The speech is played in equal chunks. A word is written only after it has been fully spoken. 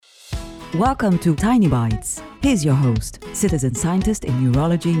Welcome to Tiny Bites. Here's your host, citizen scientist in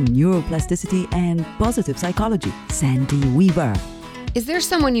neurology, neuroplasticity, and positive psychology, Sandy Weaver. Is there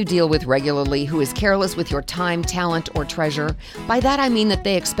someone you deal with regularly who is careless with your time, talent, or treasure? By that I mean that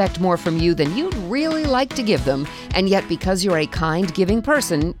they expect more from you than you'd really like to give them, and yet because you're a kind, giving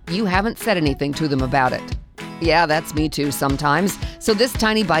person, you haven't said anything to them about it. Yeah, that's me too sometimes, so this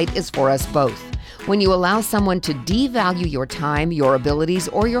Tiny Bite is for us both. When you allow someone to devalue your time, your abilities,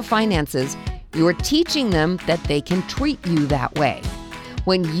 or your finances, you're teaching them that they can treat you that way.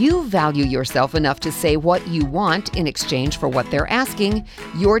 When you value yourself enough to say what you want in exchange for what they're asking,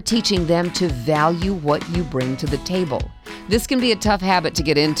 you're teaching them to value what you bring to the table. This can be a tough habit to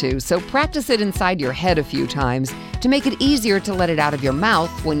get into, so practice it inside your head a few times to make it easier to let it out of your mouth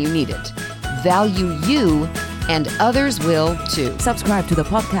when you need it. Value you, and others will too. Subscribe to the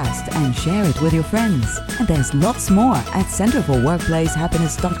podcast and share it with your friends. And there's lots more at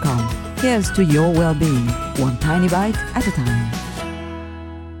centerforworkplacehappiness.com. Here's to your well-being, one tiny bite at a time.